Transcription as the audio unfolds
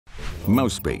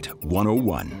Mouse Bait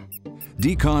 101.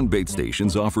 D-Con bait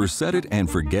stations offer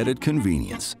set-it-and-forget-it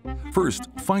convenience. First,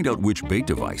 find out which bait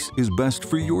device is best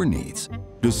for your needs.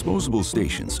 Disposable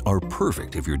stations are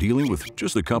perfect if you're dealing with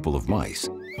just a couple of mice.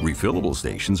 Refillable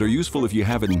stations are useful if you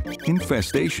have an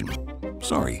infestation.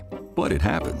 Sorry, but it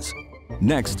happens.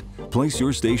 Next, place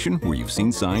your station where you've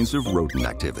seen signs of rodent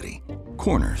activity.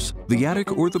 Corners, the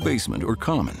attic or the basement are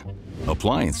common.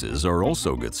 Appliances are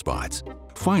also good spots.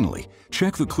 Finally,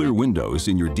 check the clear windows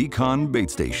in your D-Con bait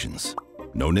stations.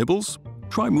 No nibbles?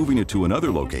 Try moving it to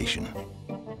another location.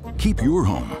 Keep your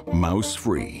home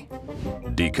mouse-free.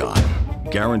 D-Con,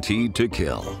 guaranteed to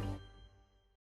kill.